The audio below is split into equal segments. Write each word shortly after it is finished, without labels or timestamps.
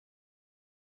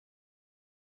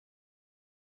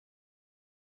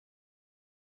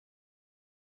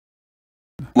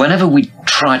Whenever we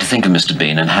try to think of Mr.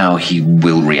 Bean and how he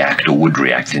will react or would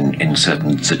react in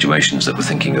certain situations that we're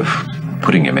thinking of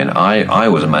putting him in, I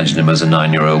always imagine him as a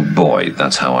 9-year-old boy.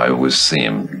 That's how I always see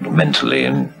him mentally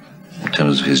in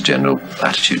terms of his general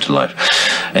attitude to life.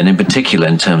 And in particular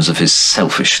in terms of his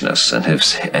selfishness and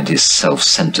his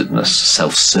self-centeredness,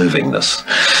 self-servingness.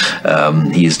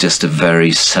 He is just a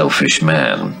very selfish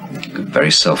man,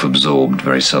 very self-absorbed,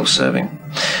 very self-serving.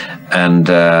 And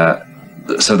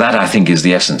so that, I think, is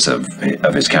the essence of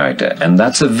his character, and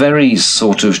that's a very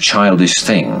sort of childish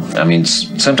thing. I mean,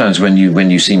 sometimes when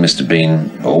you see Mr.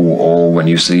 Bean, or when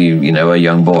you see, you know, a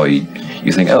young boy,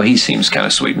 you think, oh, he seems kind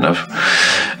of sweet enough,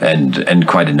 and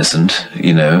quite innocent,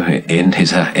 you know, in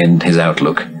his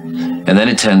outlook. And then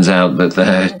it turns out that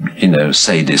they're, you know,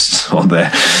 sadists,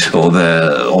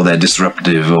 or they're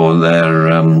disruptive, or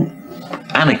they're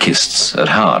anarchists at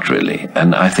heart, really.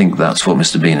 And I think that's what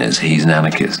Mr. Bean is. He's an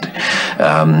anarchist.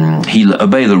 He'll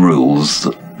obey the rules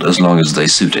as long as they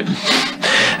suit him,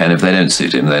 and if they don't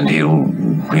suit him, then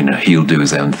he'll do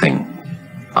his own thing.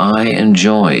 I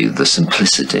enjoy the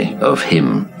simplicity of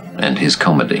him and his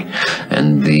comedy,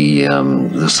 and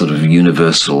the sort of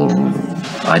universal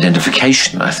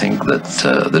identification, I think,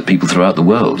 that people throughout the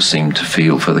world seem to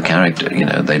feel for the character. You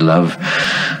know, they love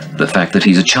the fact that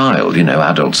he's a child. You know,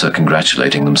 adults are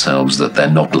congratulating themselves that they're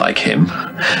not like him,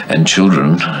 and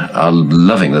children are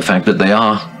loving the fact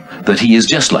that he is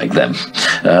just like them.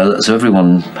 So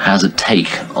everyone has a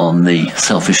take on the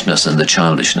selfishness and the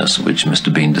childishness which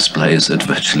Mr. Bean displays at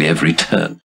virtually every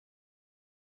turn.